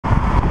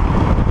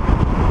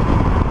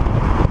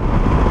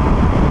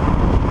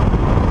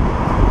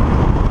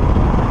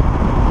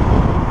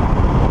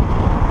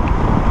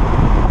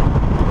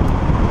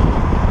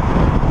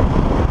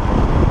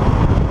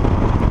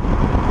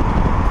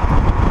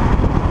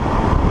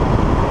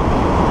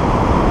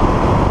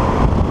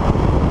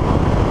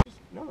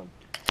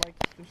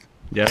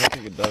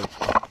does.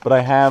 But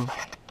I have.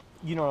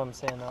 You know what I'm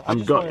saying,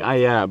 though.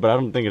 Yeah, but I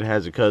don't think it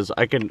has it because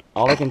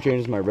all I can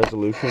change is my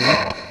resolution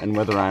and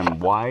whether I'm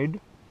wide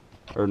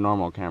or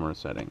normal camera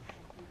setting.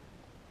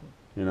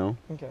 You know.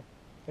 Okay.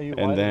 Are you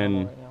and wide then or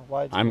normal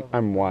right now?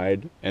 I'm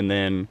wide, and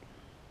then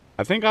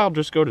I think I'll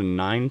just go to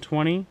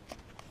 920.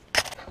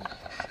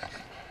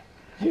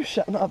 You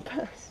shall not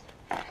pass.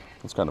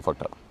 That's kind of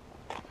fucked up.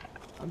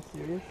 I'm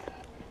serious.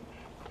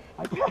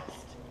 I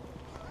passed.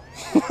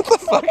 What the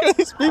fuck are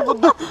these people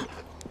doing?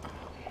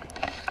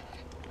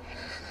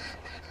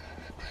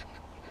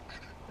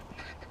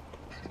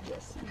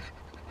 Yes.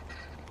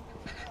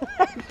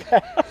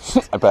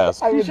 I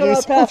passed. You shall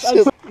not pass.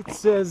 It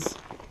says,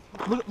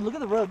 look at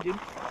the road, dude.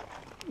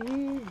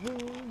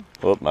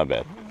 Oh, my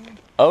bad.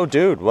 Oh,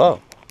 dude,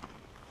 whoa.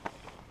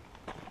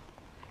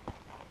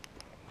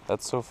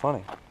 That's so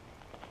funny.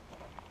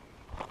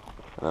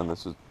 And then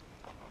this is...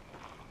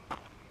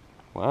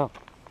 Wow.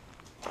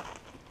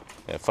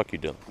 Yeah, fuck you,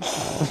 Dylan.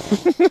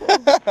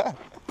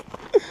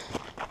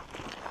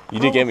 You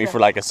did get me for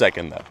like a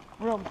second, though.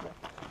 We're almost there.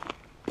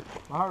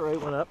 My heart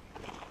rate went up.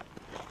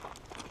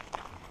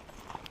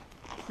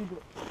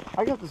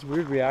 I got this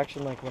weird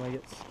reaction, like when I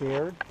get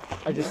scared,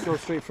 I just go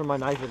straight for my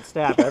knife and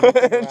stab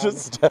everything.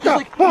 Just stab,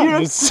 like,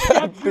 just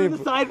stab people. people.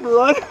 The side and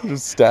run.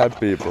 Just stab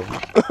people.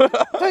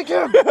 Take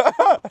him!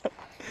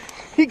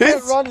 He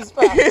can't run as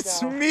fast.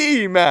 It's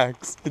me,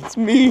 Max. It's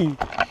me.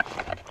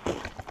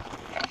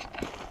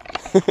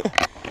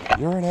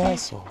 You're an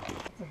asshole.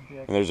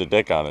 And there's a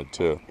dick on it,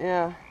 too.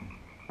 Yeah.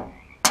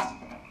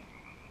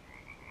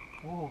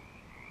 Whoa.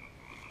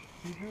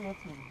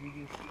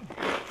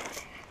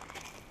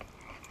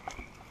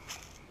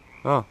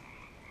 Oh,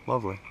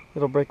 lovely.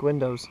 It'll break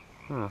windows.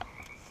 Huh.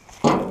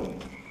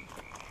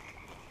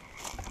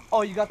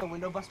 Oh, you got the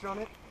window buster on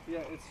it? Yeah,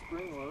 it's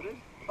spring loaded.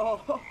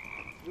 Oh.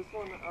 This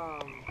one,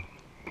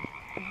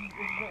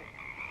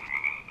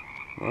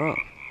 Oh.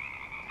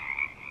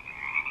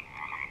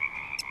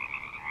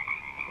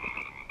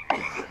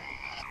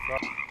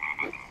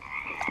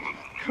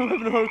 I'm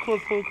having a hard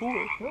close full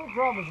cooler. The only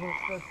problem is when it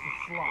starts to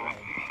slide.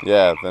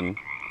 Yeah, then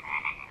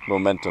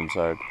momentum's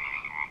hard.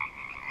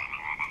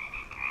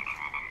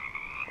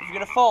 If you're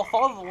gonna fall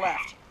to the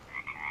left.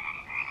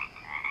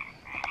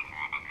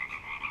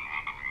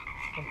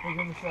 I'm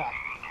figuring this out.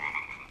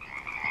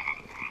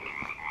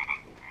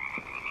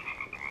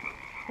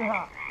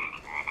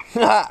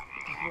 Ha!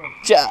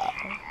 Ja!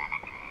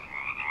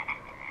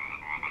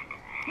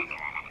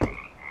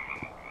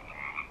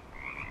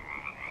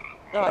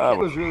 That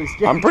was really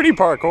scary. I'm pretty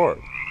parkour.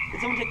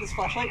 Did someone take this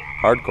flashlight?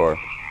 Hardcore.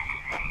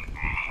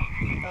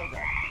 Oh,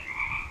 God.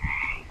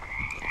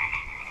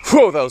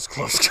 Whoa, that was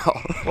close call.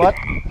 What?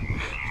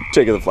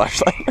 Taking the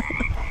flashlight.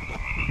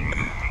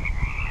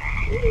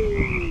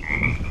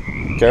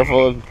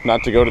 Careful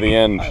not to go to the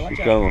end. Right,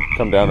 You're gonna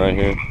come down right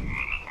here.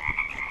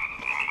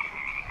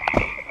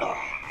 Oh,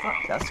 fuck,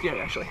 that's scary,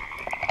 actually.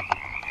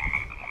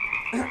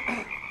 the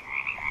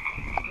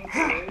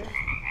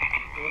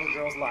little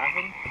girl's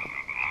laughing.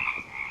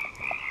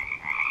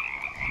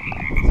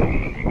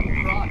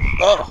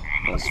 Oh,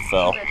 almost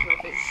fell.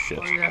 Shit.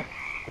 Oh, yeah.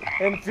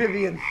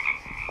 Amphibian.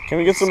 Can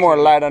we get some more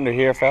light under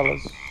here,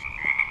 fellas?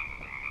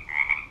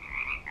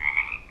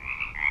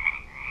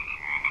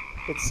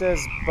 It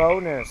says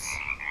bonus.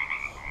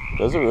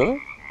 Does it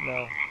really?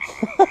 No.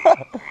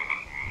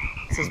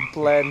 It says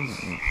blend.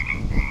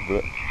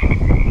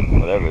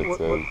 Whatever it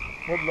says.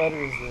 What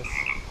letter is this?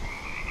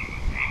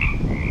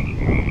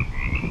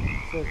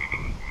 It says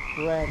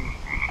blend.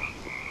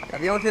 Now,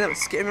 the only thing that would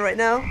scare me right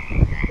now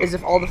is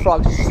if all the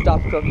frogs just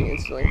stopped croaking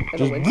instantly and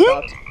the wind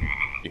stopped.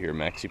 You hear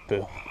Maxie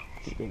Pill.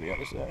 You go to the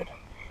other side.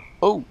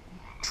 Oh,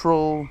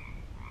 Troll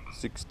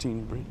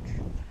 16 bridge.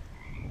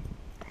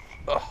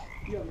 Oh.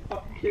 You gotta be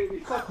fucking kidding me.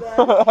 Fuck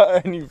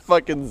that. And you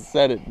fucking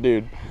said it,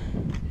 dude.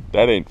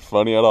 That ain't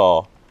funny at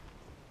all.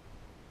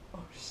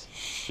 Oh,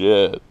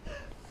 shit.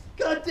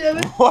 God damn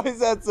it. Why is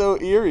that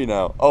so eerie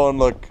now? Oh, and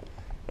look.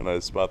 And I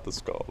spot the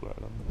skull right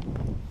on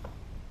there.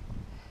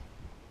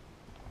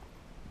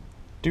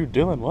 Dude,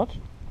 Dylan, what?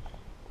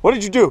 What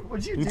did you do?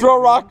 What'd you do? do, Throw a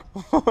rock?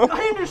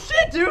 I ain't do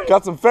shit, dude.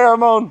 Got some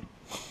pheromone.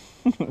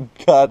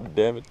 God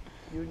damn it.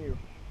 You and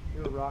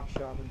you're rock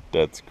shopping.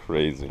 That's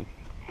crazy.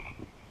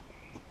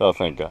 Oh,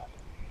 thank God.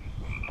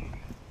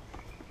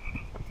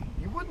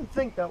 You wouldn't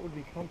think that would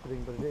be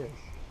comforting, but it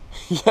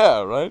is.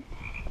 Yeah, right?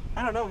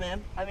 I don't know,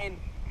 man. I mean,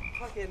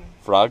 fucking...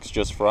 Frogs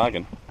just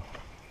frogging.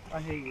 I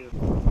hate you.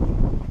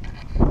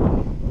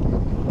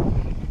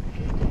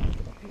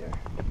 Up here.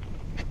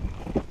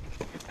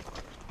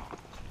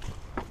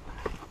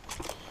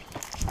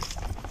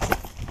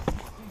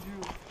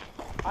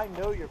 I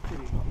know you're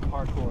pretty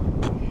hardcore.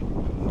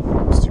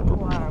 Super.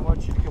 Why I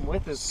want you to come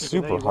with us.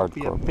 Super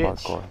hardcore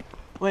parkour.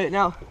 Wait,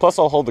 now. Plus,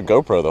 I'll hold the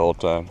GoPro the whole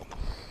time.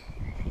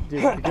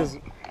 Dude, because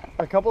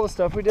a couple of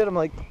stuff we did, I'm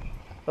like, I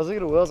was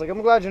looking at Will, I was like,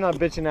 I'm glad you're not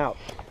bitching out.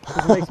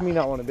 Because it makes me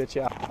not want to bitch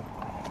out.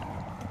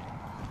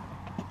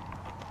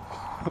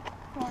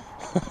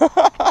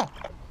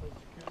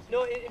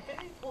 No,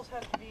 infinity pools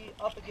have to be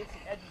up against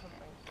the edge of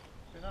something.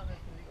 They're not meant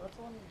to be. What's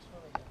the one that you're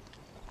swimming against?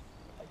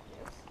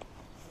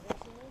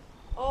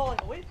 Oh,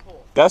 like a weight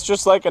pool. That's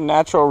just like a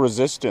natural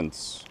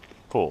resistance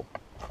pool.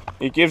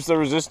 It gives the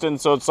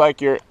resistance, so it's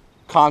like you're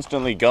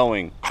constantly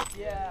going,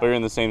 Yeah. but you're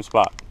in the same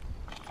spot.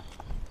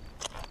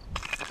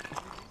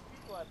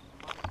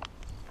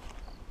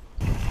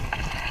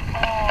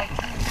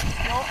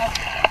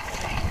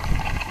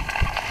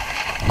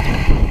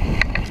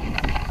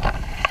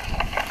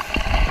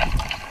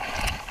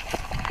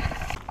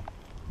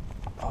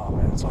 Oh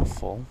man, it's all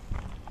full.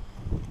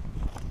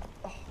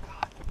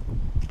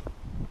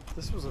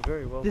 This was a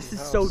very wealthy This is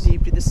house. so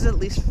deep, dude. This is at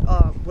least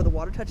where the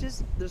water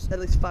touches. There's at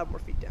least 5 more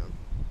feet down.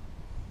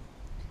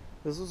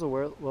 This was a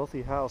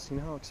wealthy house. You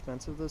know how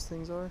expensive those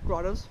things are?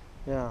 Grottos.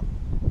 Yeah. I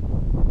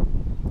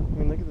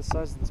mean, look at the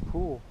size of this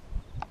pool.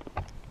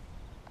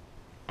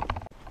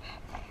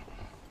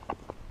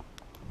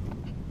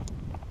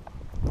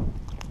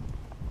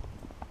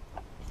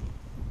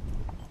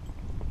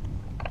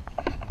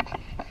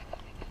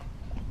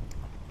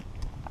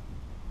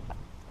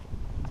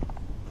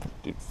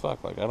 Dude,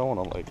 fuck, like I don't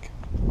want to like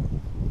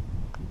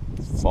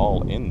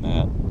fall in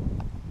that.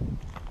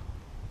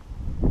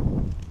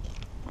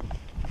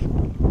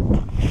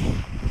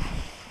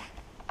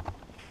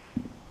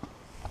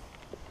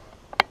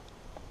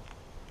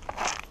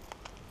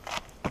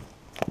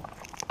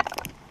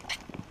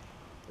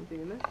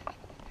 Anything in there?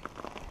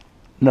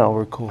 No,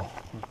 we're cool.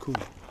 We're cool.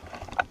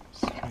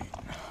 Sweet.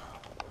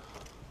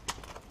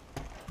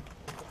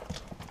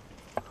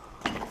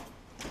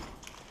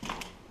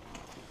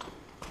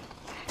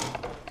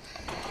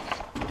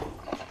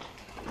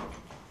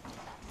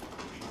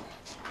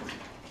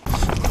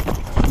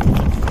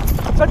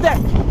 It's right there.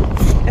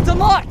 It's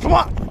unlocked. Come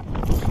on.